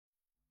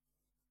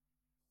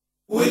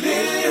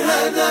وليه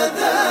انا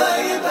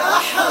دايب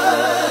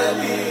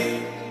حالي،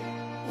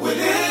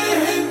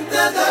 وليه انت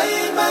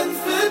دايما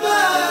في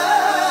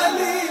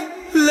بالي،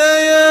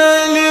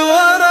 ليالي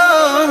ورا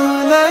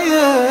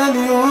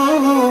ليالي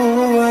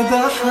وهو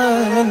ده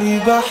حالي،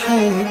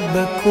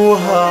 بحبك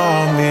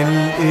وهعمل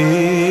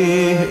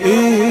ايه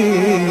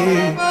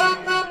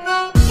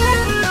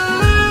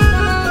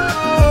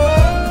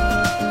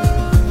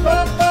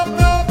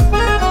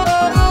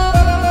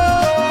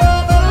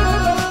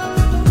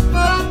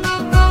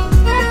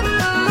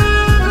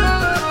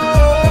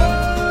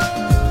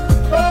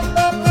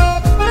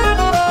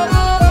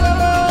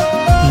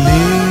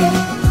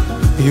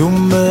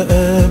يوم ما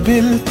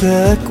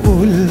قابلتك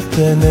قلت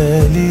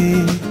انا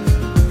ليه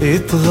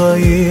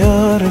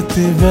اتغيرت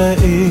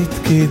بقيت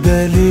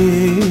كده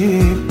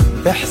ليه،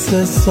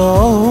 احساس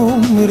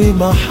عمري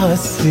ما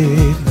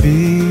حسيت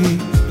بيه،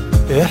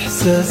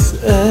 احساس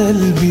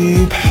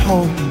قلبي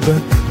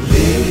بحبك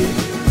ليه.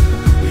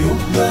 يوم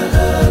ما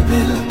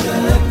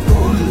قابلتك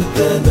قلت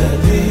انا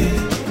ليه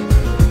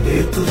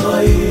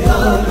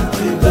اتغيرت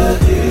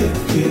بقيت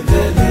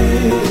كده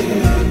ليه،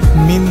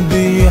 مين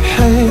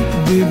بيحب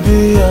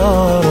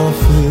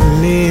بيعرف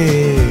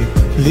ليه،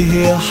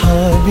 ليه يا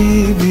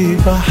حبيبي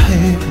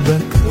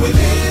بحبك،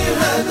 وليه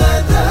انا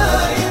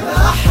دايب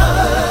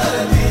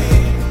حالي،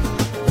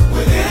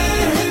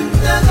 وليه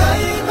انت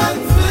دايما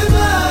في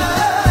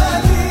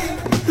بالي،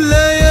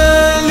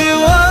 ليالي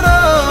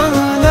ورا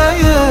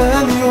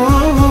ليالي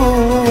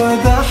وهو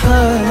ده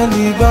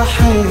حالي،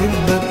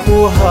 بحبك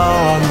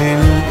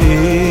وهعمل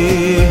ايه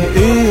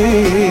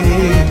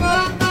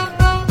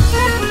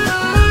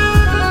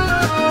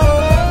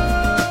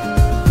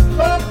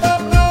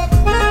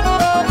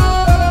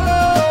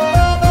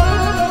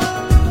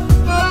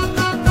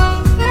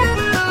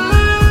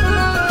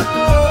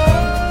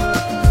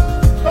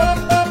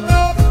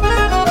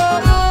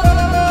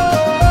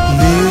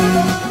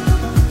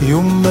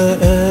يوم ما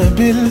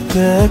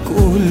قابلتك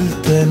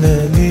قلت انا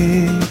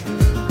ليه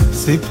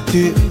سبت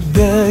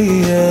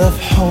ايديا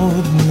في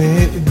حضن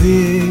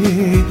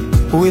ايديك،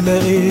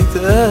 ولقيت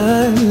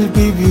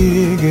قلبي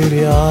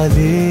بيجري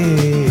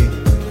عليك،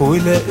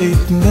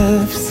 ولقيت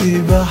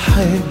نفسي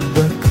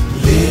بحبك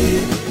ليه.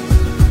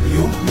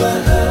 يوم ما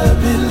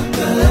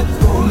قابلتك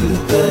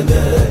قلت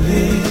انا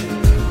ليه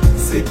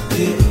سبت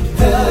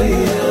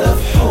ايديا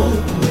في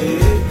حضن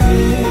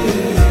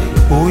ايديك،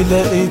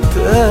 ولقيت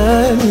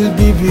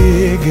قلبي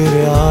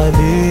بيجري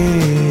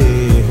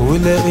عليه،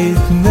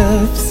 ولقيت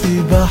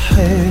نفسي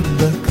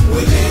بحبك